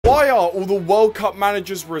Why are all the World Cup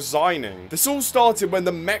managers resigning? This all started when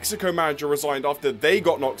the Mexico manager resigned after they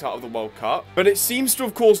got knocked out of the World Cup, but it seems to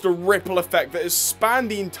have caused a ripple effect that has spanned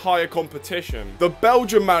the entire competition. The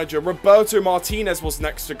Belgian manager, Roberto Martinez, was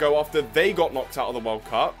next to go after they got knocked out of the World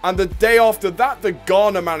Cup, and the day after that, the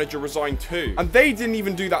Ghana manager resigned too, and they didn't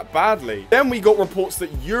even do that badly. Then we got reports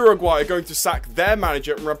that Uruguay are going to sack their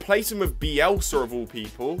manager and replace him with Bielsa of all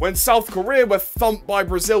people. When South Korea were thumped by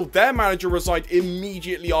Brazil, their manager resigned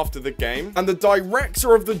immediately after the game, and the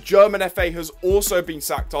director of the German FA has also been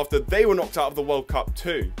sacked after they were knocked out of the World Cup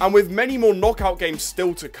too. And with many more knockout games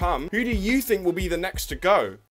still to come, who do you think will be the next to go?